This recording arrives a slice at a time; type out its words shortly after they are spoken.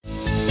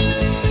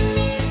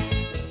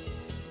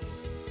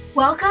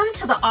Welcome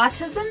to the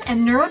Autism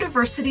and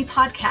Neurodiversity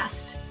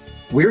Podcast.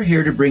 We're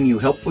here to bring you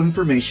helpful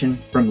information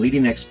from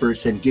leading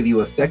experts and give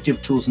you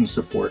effective tools and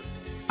support.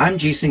 I'm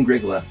Jason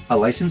Grigla, a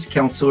licensed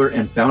counselor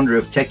and founder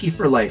of Techie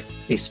for Life,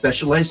 a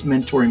specialized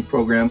mentoring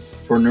program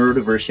for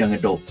neurodiverse young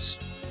adults.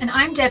 And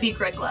I'm Debbie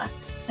Grigla,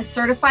 a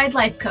certified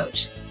life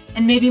coach.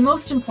 And maybe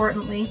most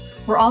importantly,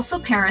 we're also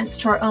parents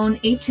to our own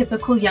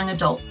atypical young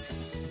adults.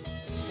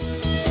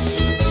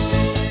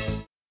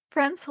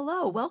 Friends,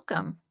 hello,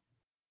 welcome.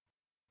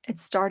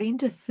 It's starting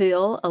to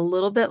feel a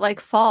little bit like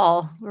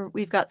fall.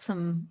 We've got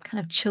some kind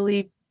of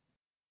chilly,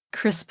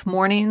 crisp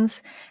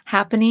mornings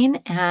happening,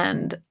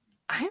 and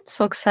I'm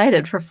so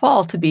excited for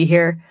fall to be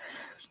here.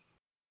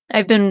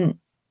 I've been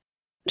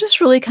just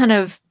really kind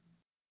of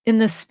in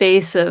this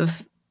space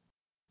of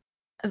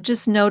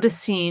just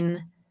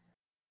noticing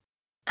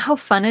how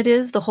fun it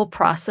is, the whole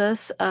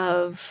process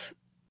of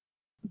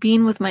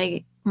being with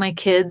my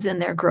kids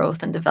and their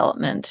growth and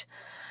development.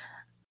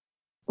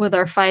 With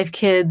our 5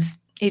 kids,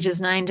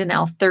 ages 9 to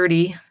now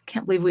 30.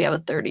 Can't believe we have a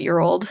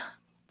 30-year-old.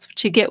 That's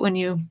what you get when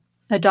you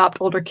adopt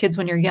older kids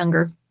when you're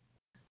younger.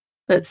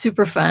 But it's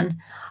super fun.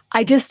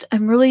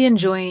 I'm really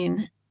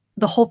enjoying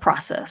the whole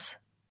process.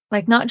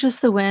 Like not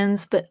just the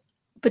wins, but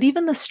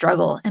even the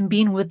struggle and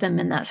being with them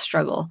in that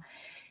struggle.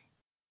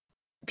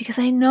 Because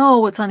I know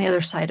what's on the other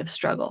side of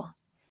struggle.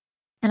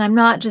 And I'm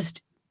not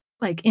just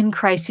like in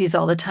crises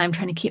all the time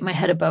trying to keep my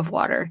head above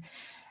water.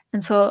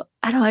 And so,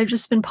 I don't know, I've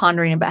just been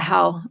pondering about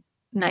how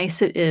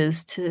nice it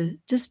is to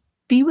just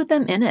be with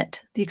them in it,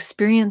 the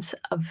experience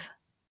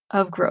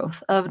of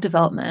growth, of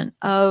development,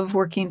 of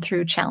working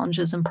through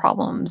challenges and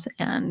problems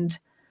and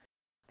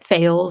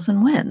fails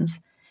and wins.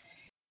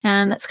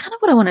 And that's kind of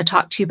what I want to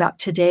talk to you about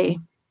today.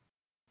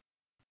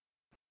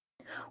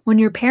 When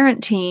you're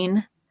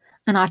parenting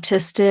an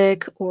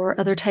autistic or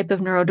other type of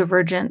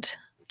neurodivergent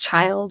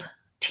child,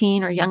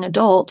 teen, or young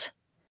adult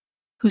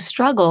who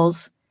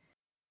struggles,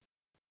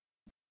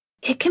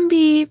 it can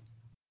be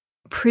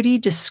pretty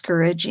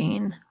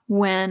discouraging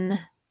when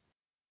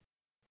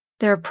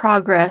their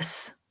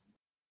progress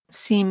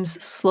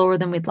seems slower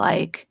than we'd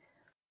like,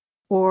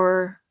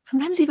 or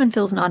sometimes even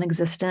feels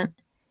non-existent.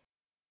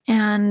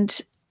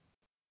 And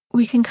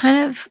we can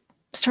kind of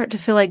start to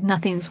feel like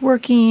nothing's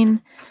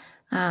working,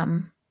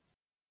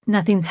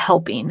 nothing's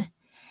helping.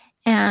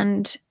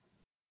 And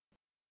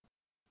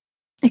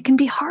it can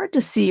be hard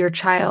to see your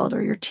child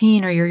or your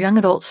teen or your young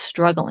adult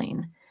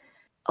struggling.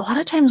 A lot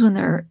of times when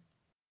they're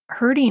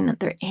hurting,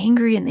 they're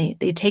angry, and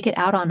they take it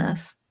out on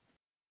us.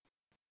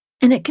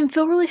 And it can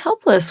feel really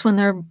helpless when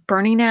they're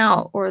burning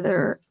out, or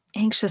they're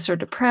anxious or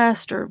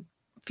depressed, or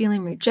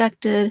feeling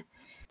rejected,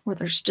 or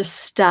they're just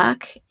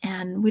stuck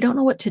and we don't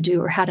know what to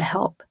do or how to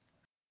help.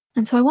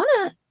 And so I want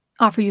to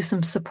offer you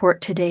some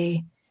support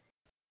today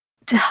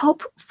to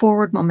help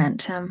forward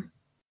momentum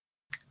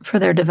for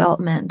their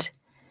development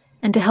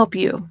and to help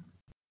you.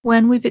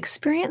 When we've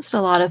experienced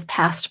a lot of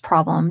past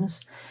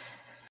problems,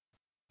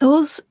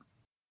 those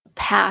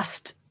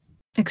past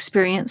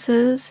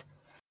experiences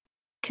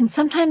can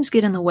sometimes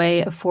get in the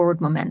way of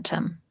forward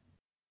momentum.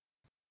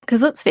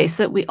 Because let's face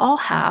it, we all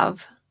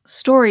have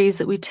stories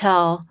that we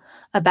tell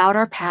about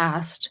our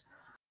past,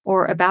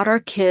 or about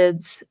our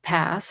kids'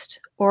 past,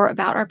 or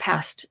about our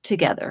past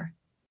together.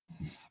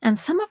 And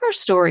some of our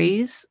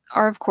stories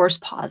are, of course,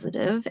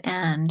 positive,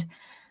 and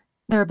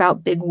they're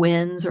about big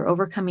wins or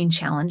overcoming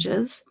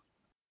challenges.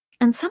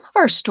 And some of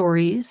our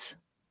stories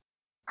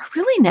are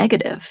really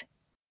negative.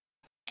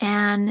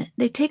 And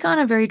they take on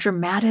a very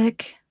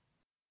dramatic,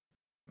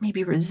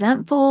 maybe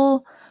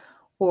resentful,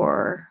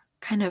 or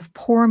kind of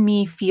poor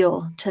me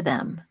feel to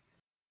them.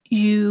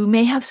 You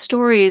may have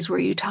stories where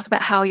you talk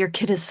about how your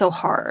kid is so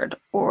hard,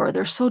 or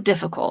they're so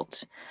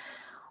difficult.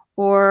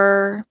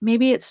 Or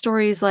maybe it's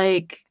stories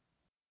like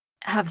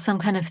have some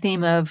kind of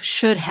theme of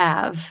should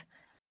have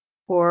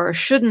or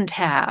shouldn't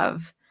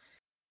have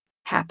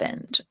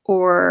happened,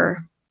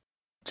 or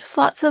just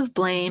lots of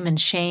blame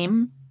and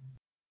shame.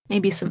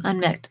 Maybe some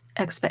unmet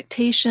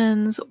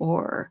expectations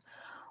or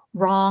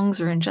wrongs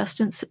or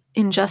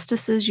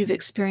injustices you've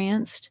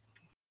experienced.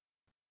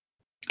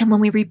 And when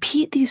we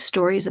repeat these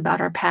stories about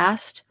our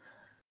past,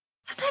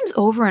 sometimes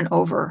over and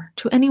over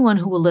to anyone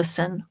who will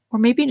listen, or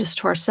maybe just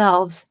to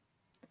ourselves,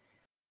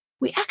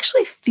 we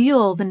actually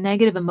feel the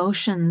negative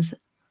emotions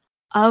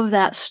of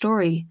that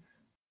story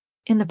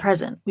in the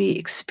present. We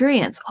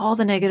experience all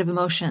the negative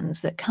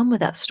emotions that come with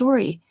that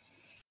story.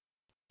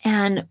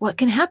 And what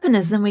can happen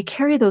is then we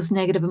carry those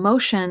negative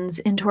emotions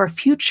into our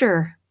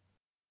future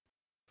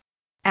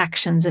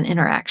actions and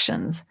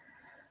interactions,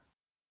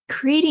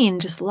 creating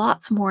just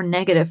lots more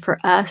negative for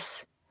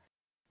us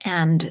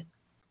and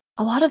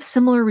a lot of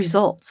similar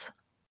results.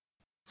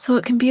 So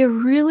it can be a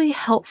really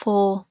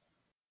helpful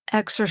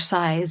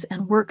exercise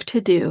and work to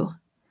do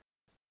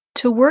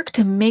to work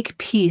to make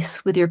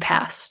peace with your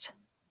past,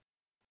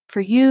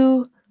 for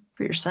you,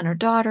 for your son or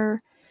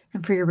daughter,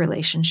 and for your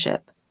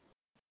relationship.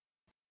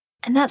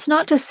 And that's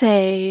not to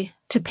say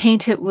to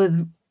paint it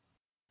with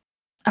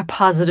a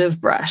positive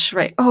brush,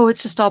 right? Oh,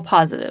 it's just all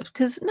positive.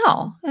 Because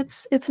no,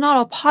 it's not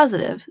all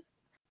positive.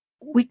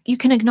 you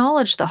can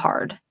acknowledge the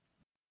hard,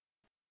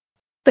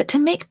 but to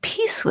make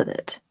peace with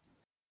it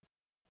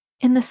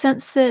in the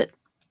sense that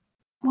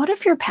what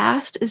if your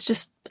past is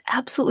just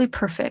absolutely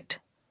perfect?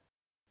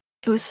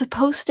 It was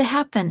supposed to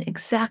happen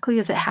exactly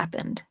as it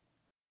happened,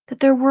 that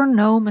there were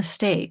no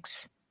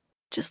mistakes,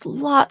 just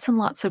lots and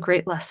lots of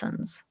great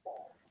lessons,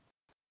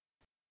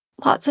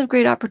 lots of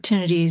great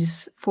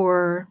opportunities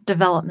for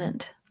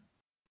development.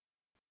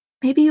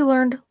 Maybe you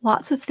learned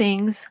lots of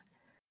things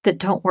that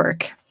don't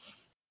work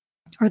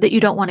or that you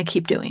don't want to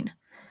keep doing,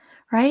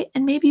 right?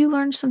 And maybe you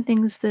learned some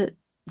things that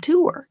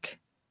do work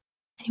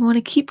and you want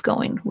to keep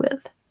going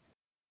with.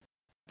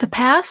 The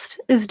past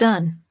is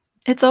done,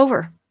 it's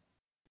over.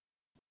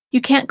 You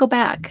can't go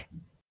back.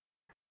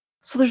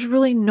 So there's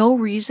really no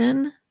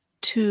reason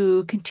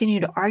to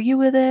continue to argue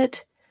with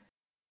it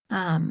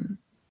or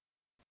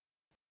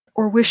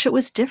wish it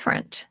was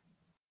different.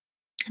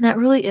 And that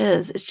really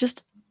is. It's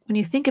just, when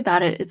you think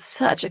about it, it's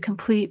such a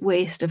complete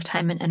waste of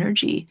time and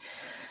energy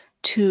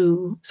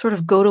to sort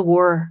of go to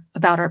war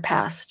about our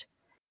past,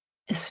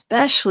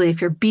 especially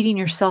if you're beating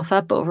yourself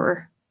up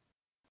over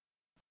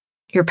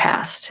your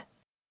past.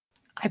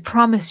 I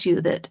promise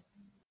you that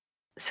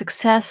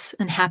success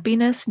and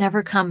happiness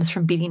never comes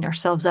from beating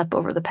ourselves up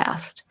over the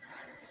past.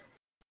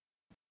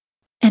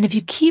 And if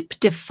you keep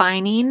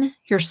defining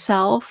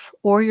yourself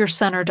or your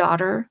son or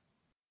daughter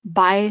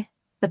by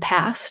the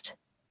past,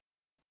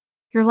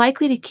 you're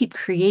likely to keep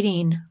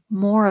creating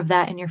more of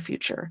that in your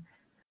future.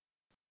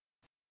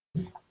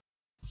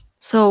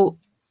 So,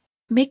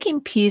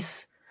 making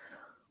peace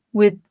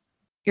with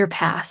your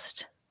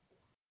past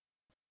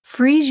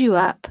frees you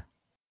up,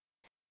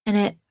 and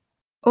it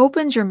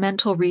opens your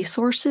mental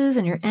resources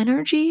and your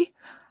energy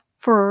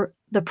for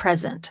the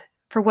present,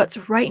 for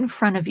what's right in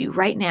front of you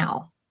right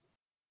now,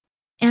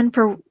 and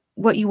for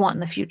what you want in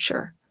the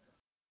future.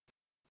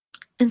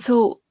 And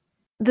so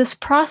this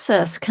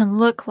process can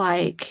look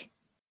like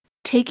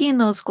taking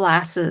those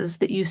glasses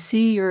that you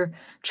see your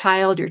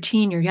child, your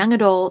teen, your young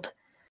adult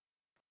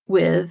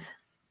with,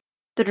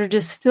 that are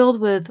just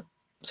filled with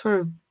sort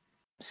of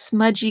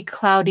smudgy,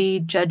 cloudy,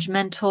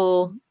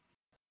 judgmental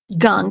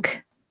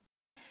gunk,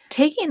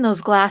 taking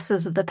those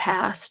glasses of the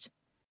past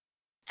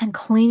and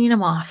cleaning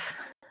them off,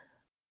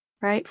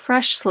 right?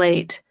 Fresh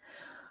slate,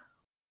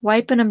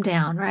 wiping them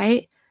down,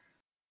 right?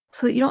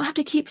 So that you don't have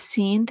to keep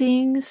seeing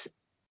things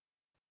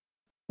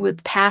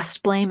with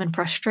past blame and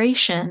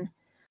frustration,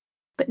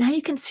 but now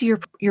you can see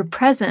your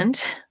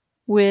present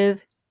with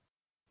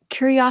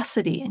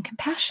curiosity and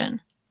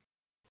compassion.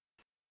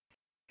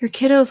 Your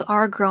kiddos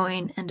are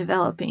growing and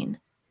developing.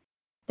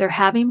 They're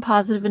having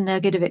positive and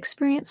negative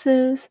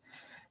experiences.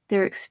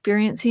 They're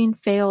experiencing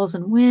fails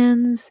and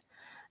wins.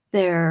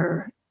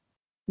 They're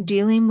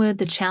dealing with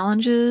the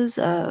challenges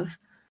of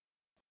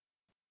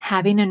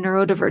having a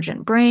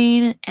neurodivergent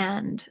brain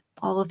and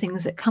all the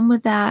things that come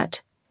with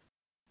that.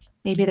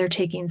 Maybe they're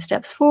taking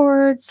steps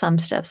forward, some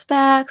steps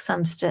back,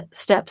 some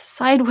steps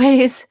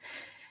sideways.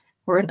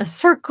 We're in a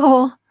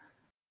circle.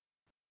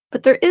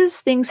 But there is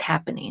things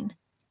happening.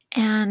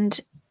 And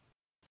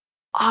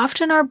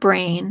often our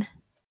brain,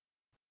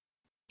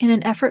 in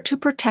an effort to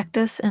protect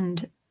us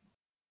and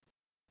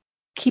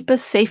keep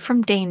us safe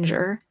from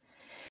danger,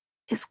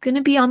 is going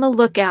to be on the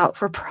lookout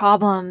for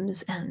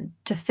problems and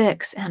to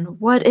fix and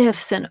what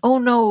ifs and oh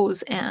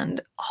no's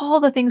and all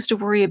the things to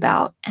worry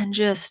about, and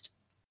just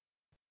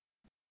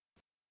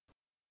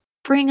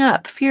bring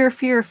up fear,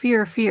 fear,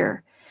 fear,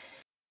 fear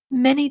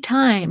many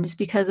times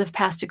because of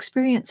past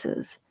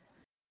experiences.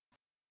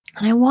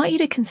 And I want you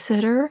to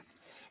consider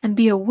and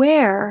be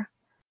aware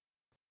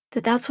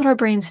that that's what our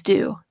brains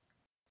do.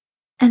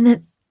 And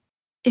that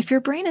if your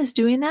brain is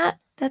doing that,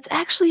 that's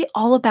actually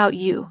all about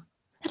you.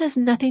 That has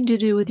nothing to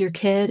do with your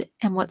kid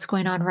and what's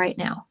going on right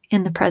now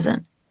in the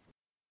present.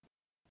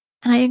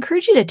 And I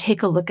encourage you to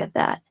take a look at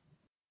that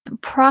and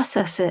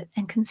process it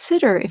and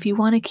consider if you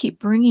want to keep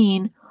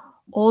bringing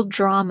old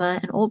drama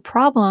and old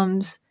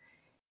problems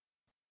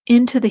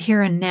into the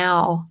here and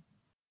now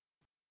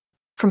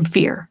from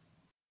fear,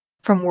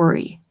 from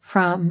worry,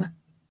 from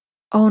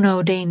oh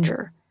no,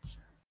 danger.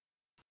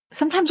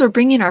 Sometimes we're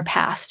bringing our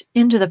past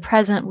into the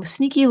present with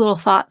sneaky little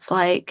thoughts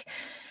like,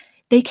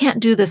 they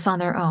can't do this on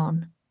their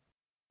own,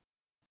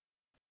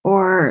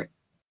 or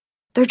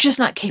they're just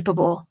not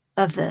capable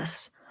of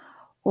this,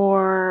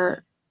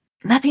 or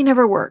nothing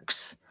ever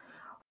works,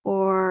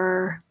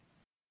 or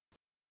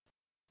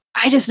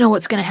I just know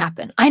what's going to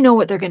happen. I know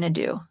what they're going to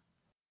do.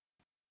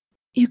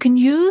 You can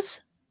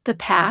use the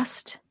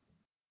past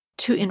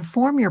to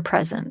inform your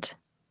present,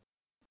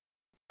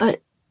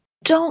 but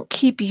don't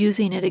keep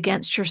using it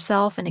against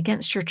yourself and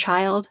against your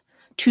child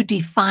to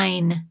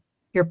define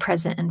your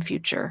present and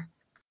future.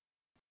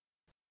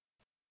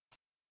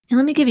 And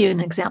let me give you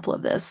an example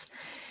of this.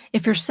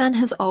 If your son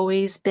has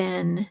always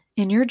been,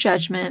 in your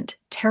judgment,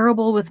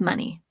 terrible with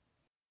money,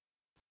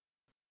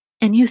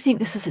 and you think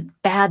this is a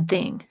bad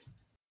thing,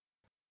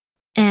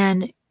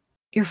 and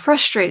you're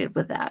frustrated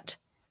with that,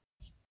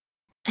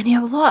 and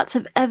you have lots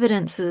of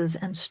evidences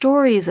and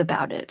stories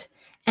about it,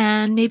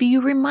 and maybe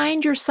you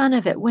remind your son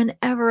of it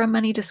whenever a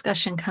money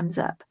discussion comes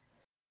up,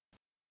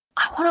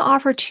 I want to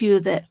offer to you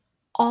that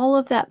all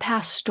of that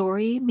past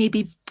story may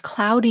be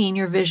clouding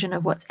your vision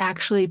of what's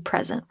actually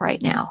present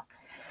right now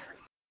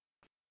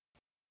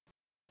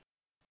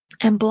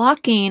and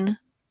blocking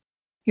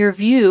your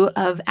view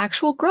of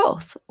actual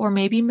growth or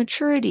maybe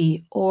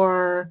maturity,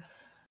 or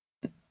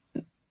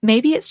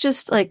maybe it's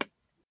just like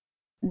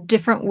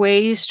different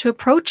ways to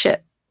approach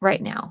it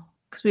right now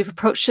because we've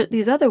approached it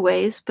these other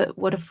ways, but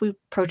what if we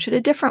approach it a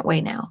different way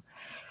now?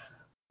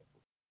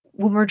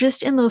 When we're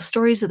just in those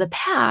stories of the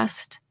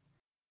past,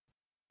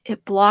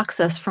 it blocks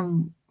us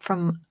from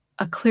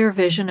a clear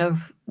vision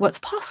of what's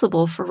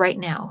possible for right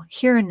now,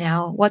 here and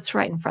now, what's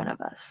right in front of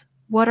us,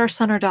 what our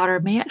son or daughter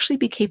may actually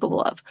be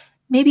capable of,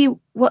 maybe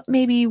what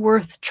may be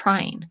worth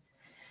trying.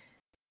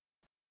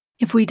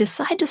 If we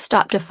decide to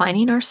stop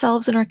defining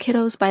ourselves and our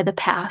kiddos by the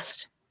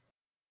past,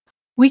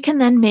 we can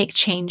then make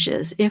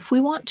changes if we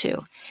want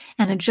to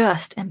and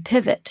adjust and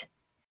pivot.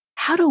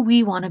 How do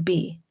we want to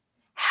be?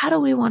 How do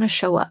we want to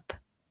show up?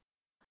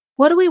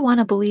 What do we want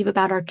to believe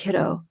about our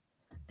kiddo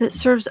that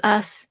serves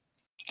us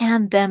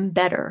and them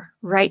better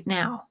right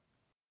now?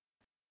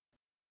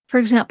 For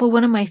example,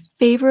 one of my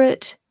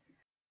favorite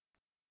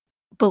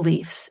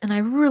beliefs, and I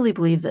really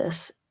believe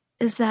this,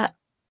 is that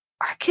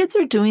our kids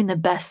are doing the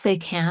best they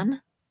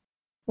can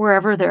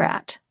wherever they're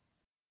at.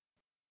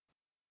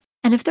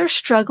 And if they're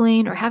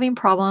struggling or having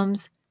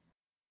problems,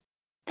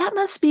 that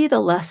must be the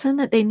lesson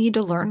that they need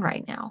to learn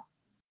right now.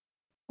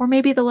 Or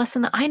maybe the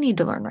lesson that I need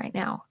to learn right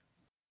now.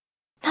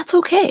 That's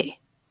okay.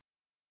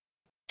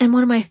 And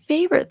one of my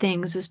favorite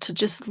things is to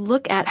just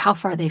look at how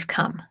far they've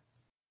come.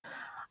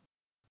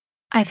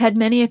 I've had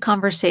many a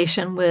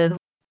conversation with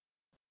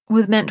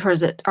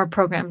mentors at our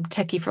program,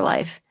 Techie for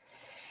Life,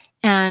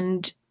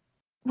 and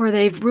where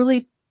they've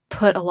really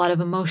put a lot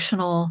of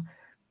emotional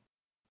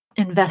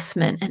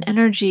investment and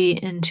energy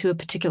into a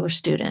particular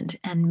student,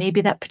 and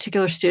maybe that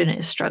particular student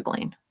is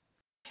struggling,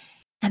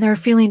 and they're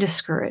feeling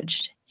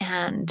discouraged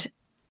and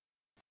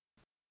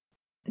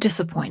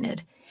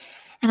disappointed.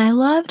 And I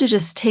love to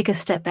just take a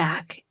step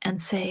back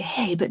and say,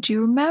 hey, but do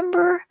you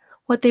remember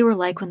what they were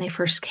like when they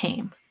first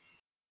came?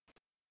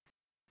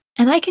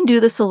 And I can do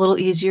this a little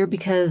easier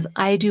because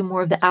I do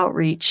more of the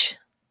outreach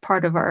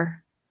part of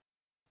our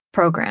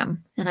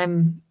program, and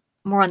I'm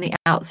more on the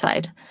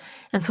outside.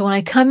 And so when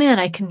I come in,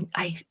 I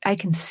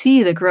can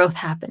see the growth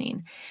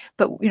happening.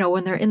 But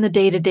when they're in the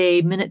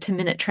day-to-day,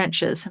 minute-to-minute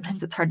trenches,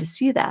 sometimes it's hard to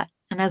see that.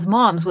 And as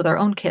moms with our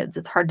own kids,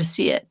 it's hard to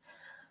see it.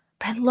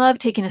 But I love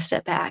taking a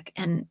step back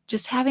and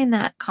just having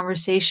that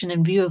conversation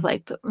in view of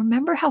but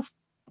remember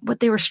what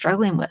they were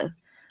struggling with.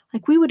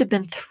 Like, we would have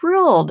been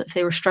thrilled if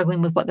they were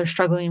struggling with what they're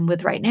struggling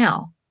with right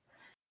now,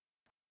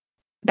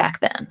 back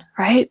then,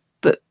 right?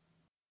 But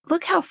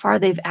look how far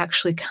they've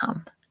actually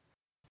come.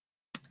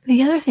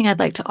 The other thing I'd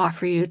like to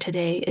offer you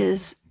today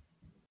is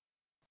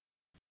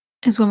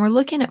when we're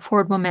looking at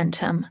forward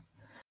momentum,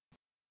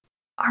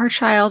 our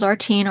child, our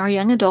teen, our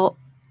young adult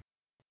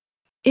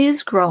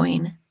is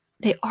growing,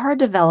 they are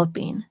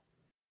developing,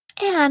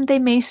 and they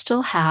may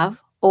still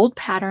have old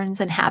patterns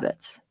and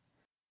habits,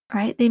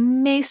 right? They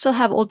may still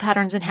have old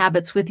patterns and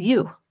habits with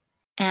you,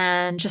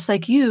 and just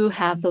like you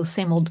have those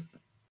same old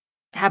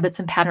habits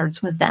and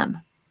patterns with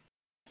them.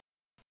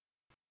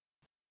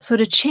 So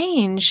to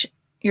change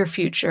your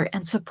future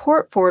and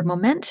support forward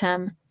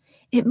momentum,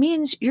 it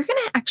means you're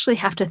going to actually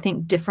have to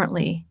think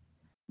differently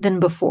than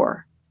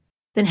before,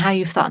 than how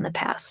you've thought in the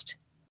past.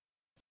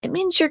 It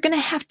means you're going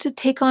to have to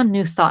take on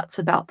new thoughts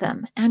about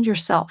them and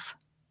yourself,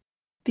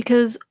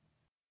 because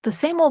the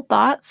same old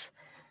thoughts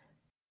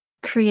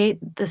create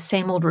the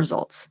same old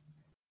results.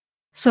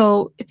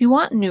 So if you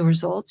want new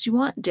results, you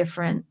want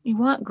different, you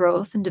want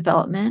growth and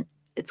development,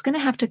 it's going to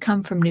have to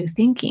come from new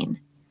thinking.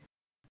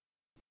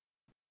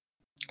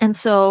 And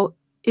so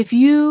if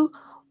you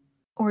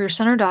or your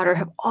son or daughter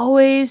have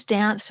always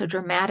danced a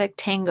dramatic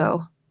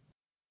tango,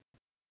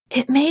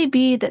 it may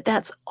be that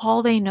that's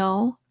all they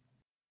know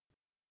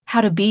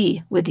how to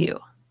be with you.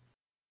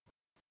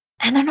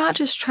 And they're not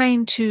just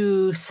trying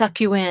to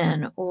suck you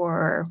in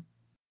or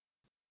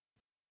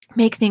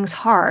make things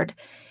hard.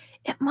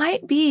 It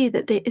might be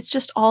that it's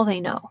just all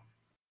they know.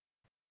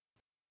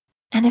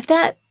 And if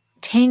that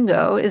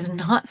tango is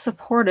not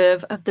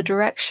supportive of the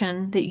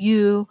direction that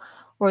you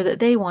or that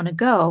they want to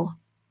go,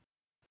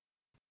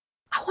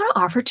 I want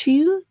to offer to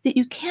you that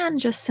you can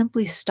just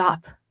simply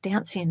stop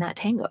dancing that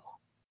tango.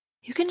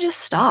 You can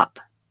just stop.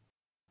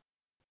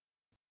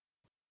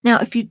 Now,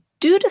 if you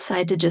do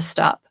decide to just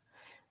stop,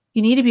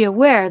 you need to be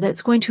aware that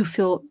it's going to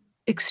feel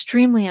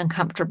extremely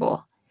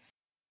uncomfortable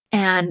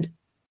and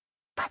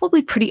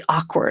probably pretty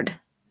awkward.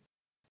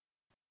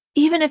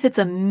 Even if it's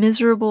a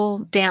miserable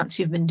dance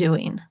you've been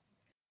doing,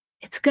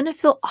 it's going to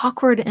feel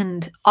awkward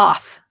and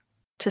off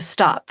to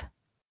stop.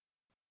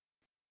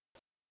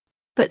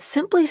 But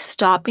simply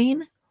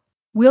stopping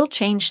will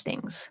change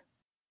things,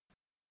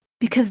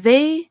 because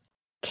they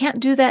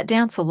can't do that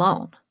dance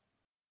alone.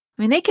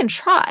 I mean, they can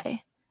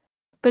try,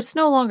 but it's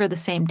no longer the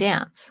same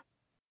dance.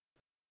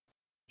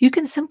 You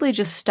can simply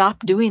just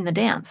stop doing the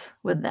dance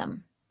with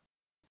them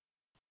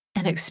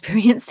and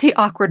experience the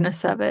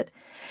awkwardness of it.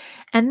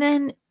 And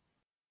then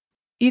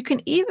You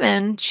can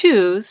even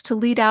choose to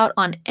lead out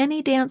on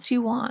any dance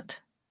you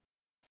want.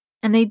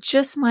 And they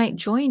just might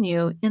join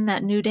you in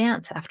that new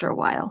dance after a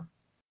while.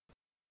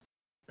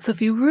 So if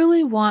you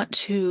really want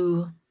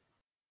to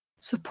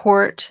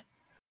support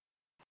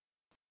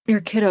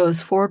your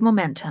kiddos' forward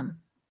momentum,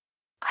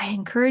 I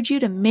encourage you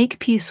to make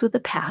peace with the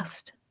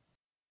past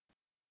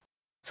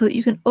so that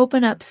you can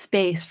open up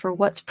space for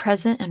what's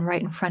present and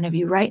right in front of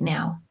you right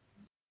now,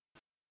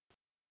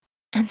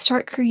 and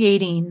start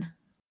creating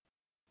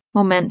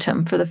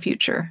momentum for the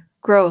future,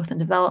 growth and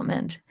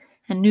development,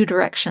 and new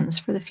directions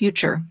for the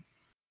future.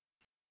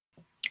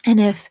 And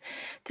if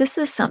this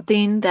is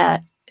something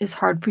that is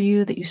hard for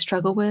you, that you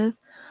struggle with,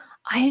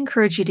 I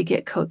encourage you to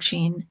get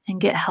coaching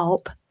and get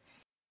help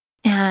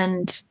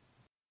and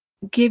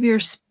give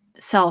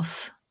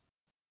yourself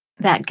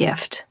that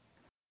gift.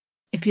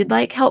 If you'd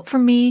like help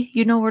from me,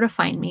 you know where to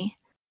find me.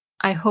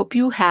 I hope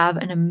you have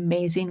an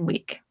amazing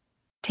week.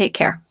 Take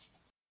care.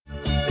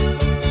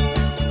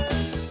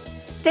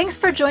 Thanks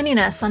for joining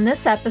us on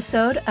this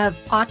episode of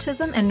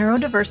Autism and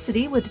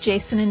Neurodiversity with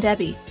Jason and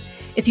Debbie.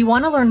 If you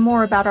want to learn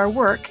more about our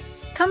work,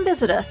 come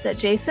visit us at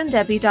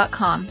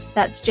jasondebbie.com.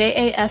 That's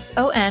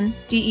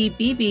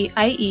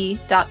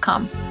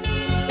JASONDEBBIE.com.